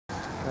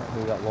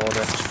Move that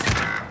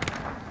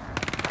loader.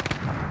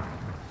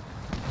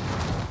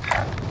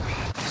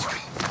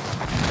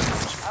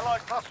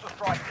 Allied cluster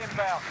strike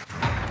inbound.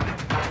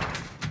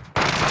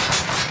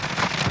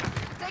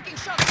 Taking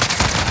shots.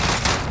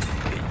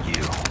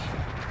 You.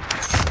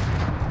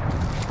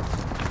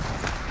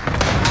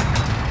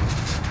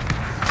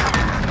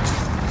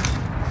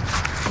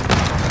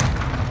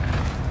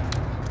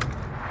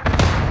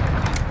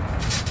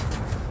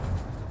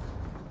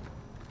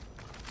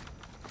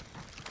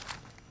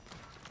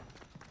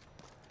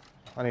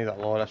 I need that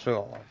loader. I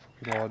still got that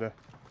fucking loader.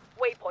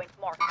 Waypoint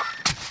marked.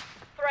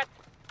 Threat.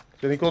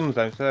 Is there any guns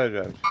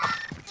downstairs,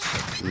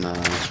 James? No.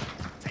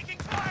 Taking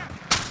fire.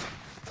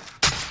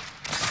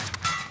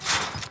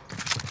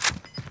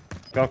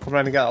 Go on, come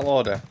round and get that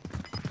loader.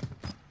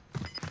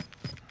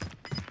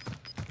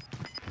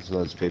 There's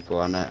loads of people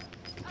on it.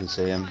 You can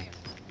see them.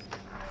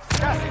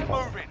 Gas is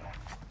moving.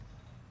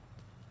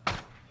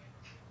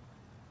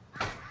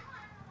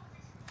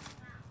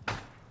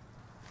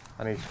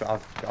 I need.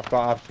 I've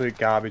got absolute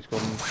garbage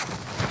guns.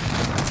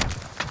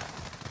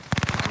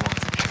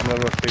 I'm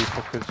gonna rush these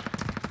fuckers.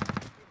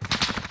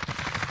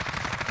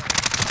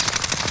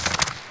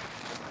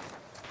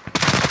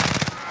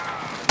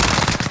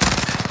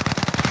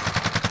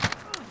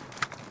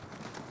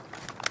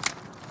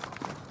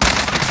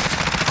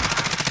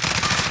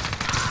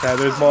 Yeah,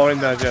 there's more in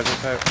there, Jez.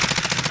 Look out.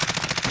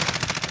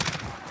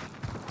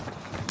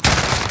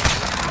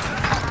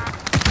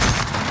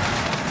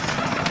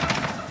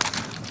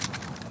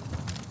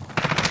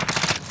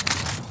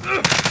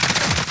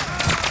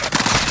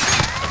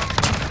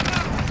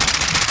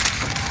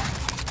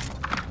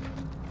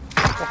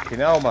 Fucking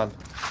hell, man.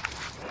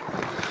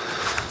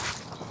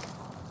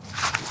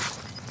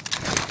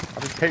 I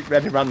just keep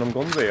ready random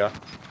guns here.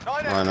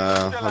 I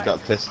know. I've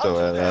got a pistol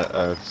and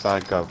a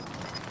psycho.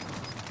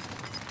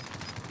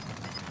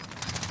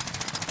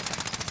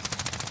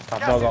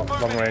 I've not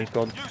got long range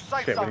guns. New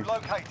safe Shit, we zone need...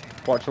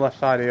 located. Watch the left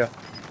side here.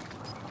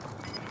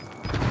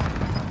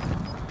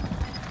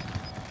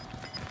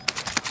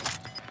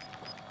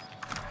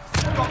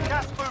 Got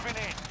gas moving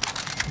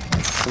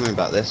in. Coming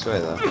back this way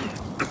though.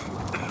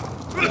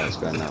 No, it's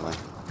going that way.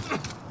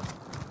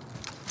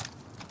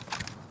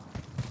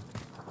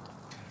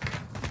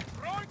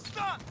 Throwing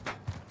stun.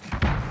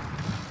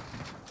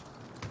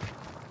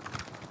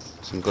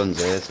 Some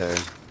guns here too.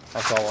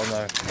 That's all I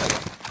know.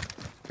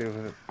 Deal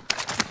with it.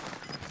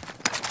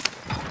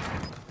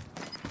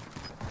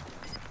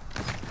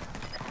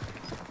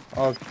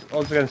 Oh,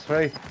 odds against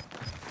 3.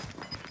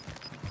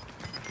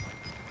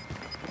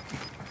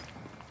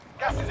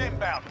 Gas is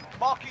inbound.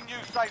 Marking new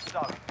safe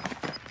zone.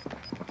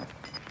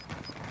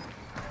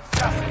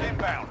 Gas is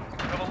inbound.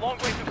 We've got a long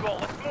way to go.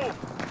 Let's move.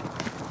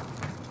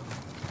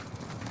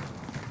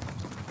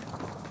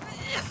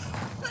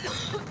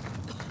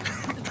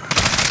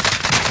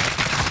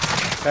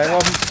 Okay,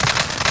 one.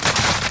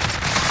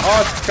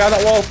 Oh, down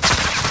that wall.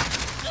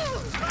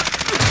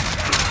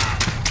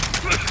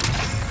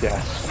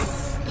 Yes.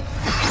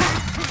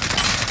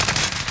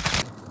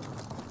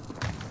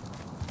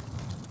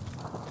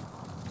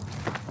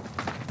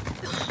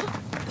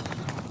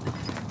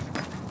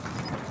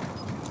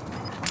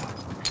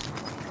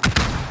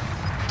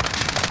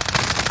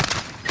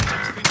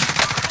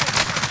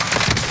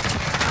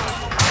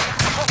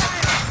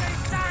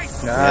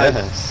 Nice.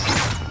 Yes.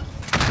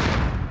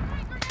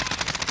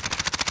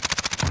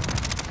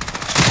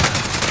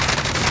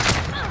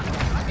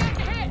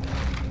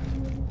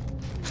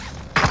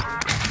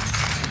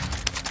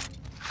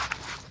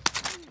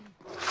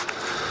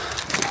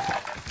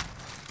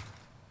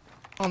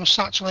 On a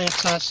satchel here,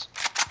 Tez.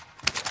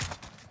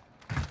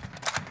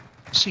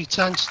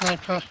 C10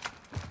 sniper.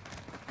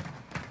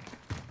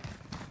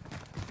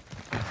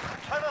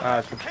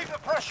 Ah, Keep the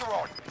pressure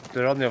on.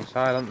 they're on the other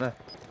side, aren't they?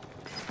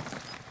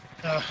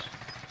 Yeah.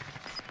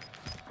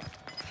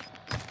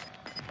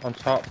 On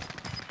top.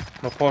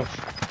 No push.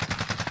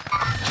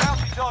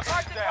 Bounty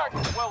target down.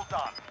 Well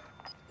done.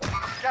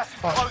 Gas is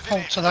Oh, closing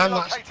hold in. to them,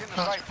 Relocating the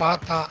that's safe bad,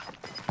 zone. that.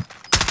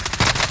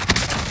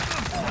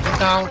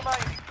 Down.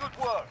 Remaining. Good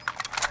work.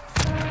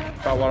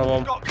 Got one of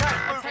them. Got gas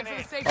Head moving to the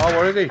in. safe Oh,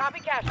 where is he? Copy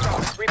cash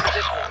drop.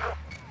 Repositioning.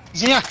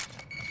 He's here.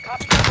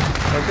 Copy.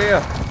 Where's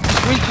he?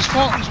 Weak as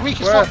fuck, he's weak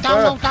as Where? fuck. Down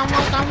Where? low, down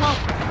low, down low.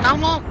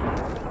 Down low.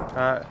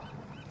 Alright.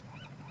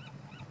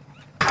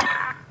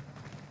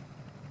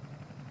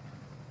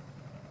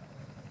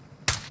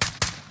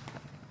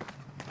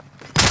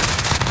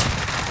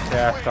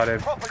 Yeah, got him.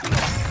 Proper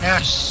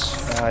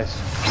Yes. Nice.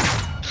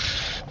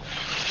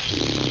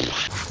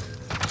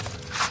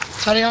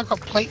 Teddy, I got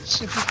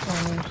plates if you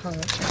can.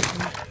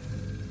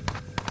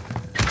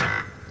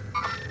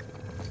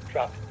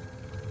 Drop.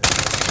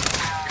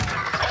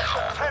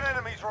 10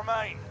 enemies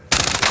remain.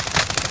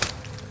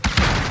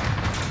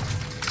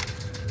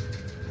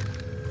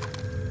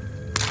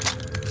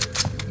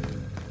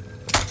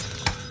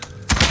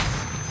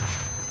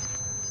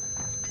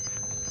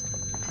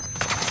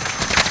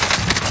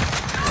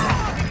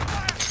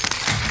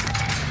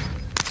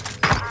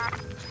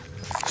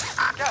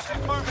 Gas is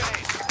moving in.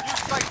 New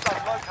safe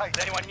zone located.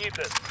 Is anyone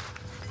muted?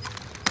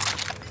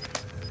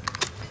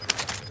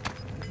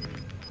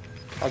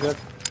 All good.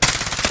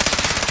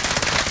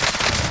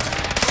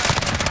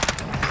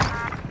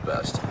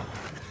 Best.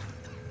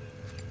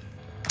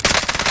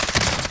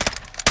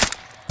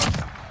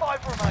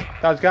 5 remain.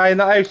 There's a guy in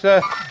that house,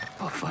 sir.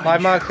 I'll find I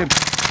you. marked him.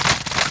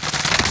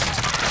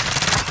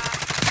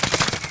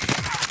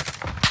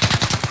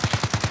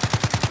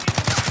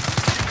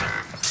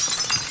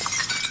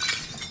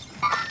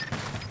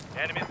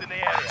 Enemies in the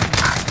area.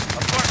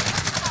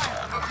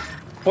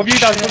 Affirmative. What have you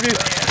done? What have you?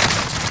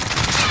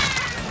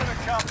 Mission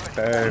accomplished.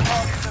 Boom.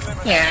 Targets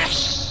eliminated.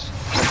 Yes.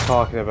 What I'm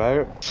talking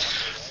about.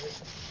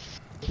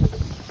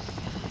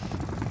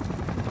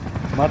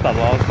 Mad that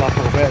last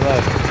little bit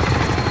there.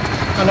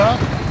 I know.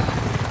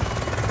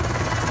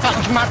 That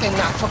was mad in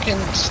that fucking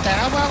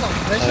stairwell of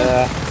prison.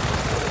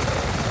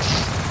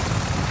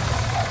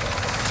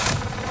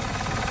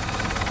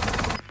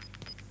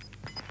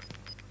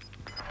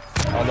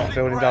 On that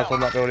building, Daz, on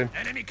that building.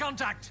 Enemy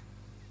contact.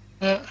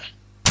 Yeah.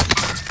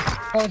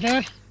 What are you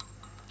doing?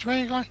 Where are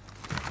you going?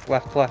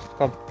 Left,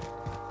 come.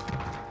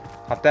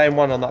 I've downed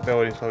one on that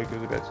building, so it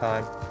gives a bit of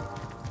time.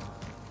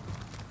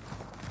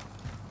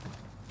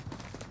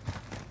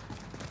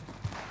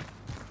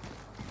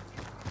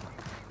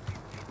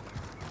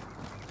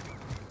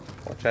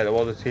 Watch out, there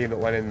was a team that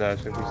went in there,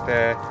 so if we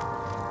stay...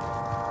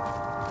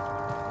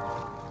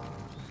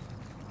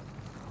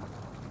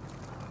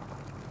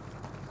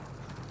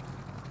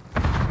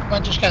 We're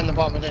just getting the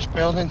bottom of this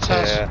building,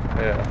 Taz.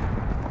 Yeah.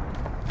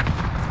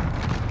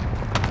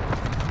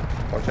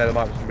 Watch out, there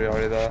might be somebody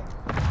already there.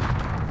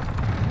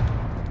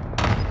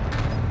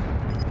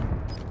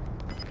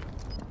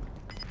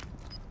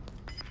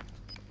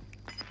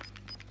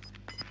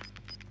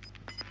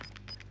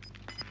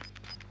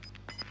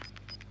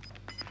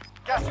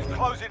 Gas is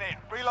closing in.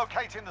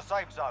 Relocating the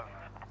safe zone.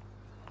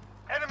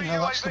 Enemy Yeah,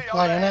 that's the UAV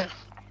play, on innit?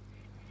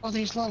 All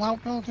these little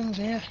outbuildings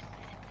here.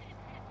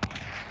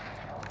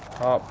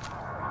 Up.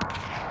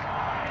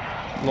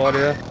 Lord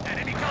here.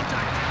 Enemy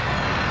contact.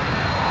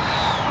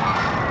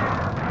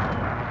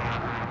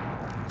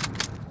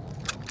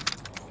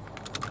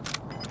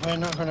 We're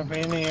not going to be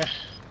in here.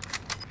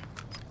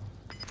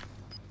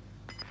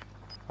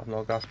 I've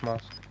no gas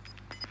mask.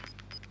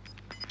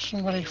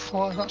 I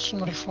got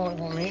somebody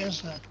 41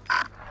 metres there.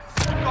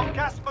 We've got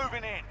gas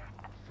moving in.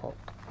 Fuck.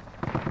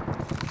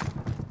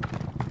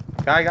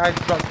 Guy,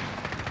 stop.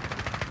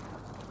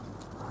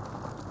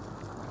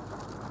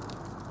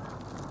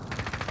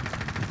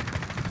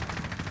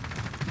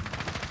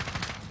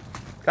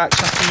 Guy,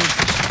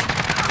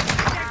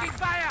 Taking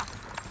fire.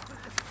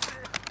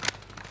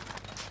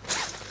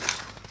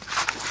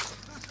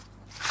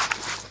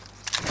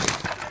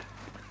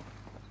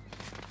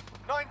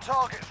 Nine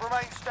targets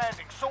remain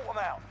standing. Sort them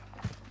out.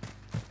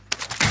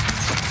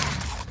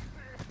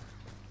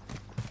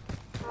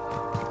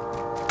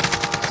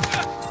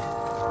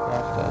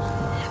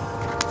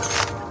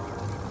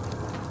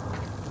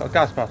 got a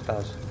gas mask,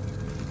 Daz.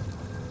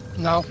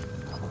 No.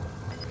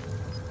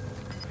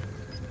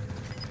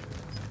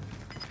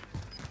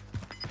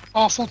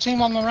 Awful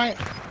team on the right.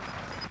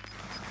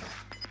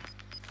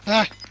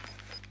 There.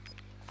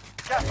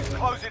 Gas is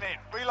closing in.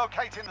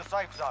 Relocating the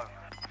safe zone.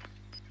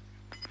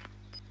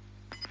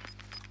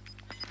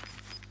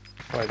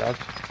 Wait, Daz.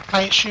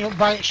 Bright shield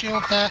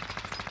there.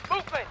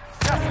 Movement.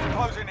 Gas is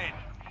closing in.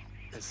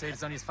 The safe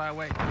zone is far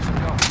away. We should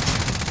go.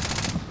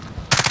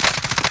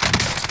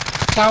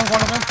 Down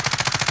one of them.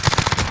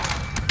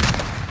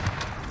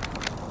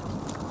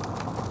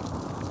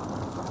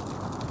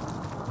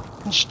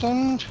 And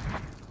stunned.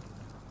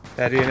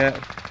 Steady in it.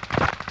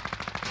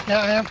 Yeah,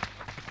 I am.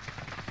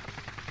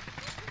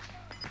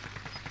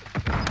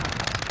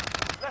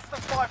 Less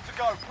than 5 to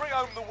go. Bring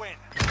home the win.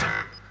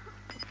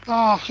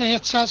 Oh, here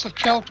it says I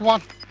killed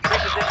one.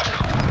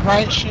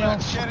 Right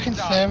shield fucking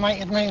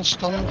thermited me and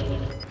stunned.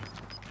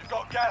 You've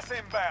got gas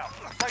inbound.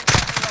 Safe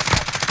zone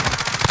relocated.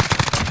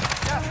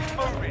 Gas is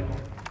moving.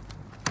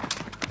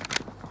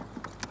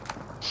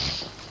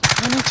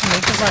 We need to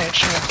make the right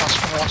shield class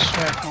for the last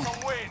circle. The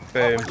win.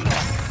 Boom.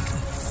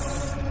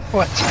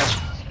 What, Ted?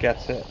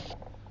 Gets it.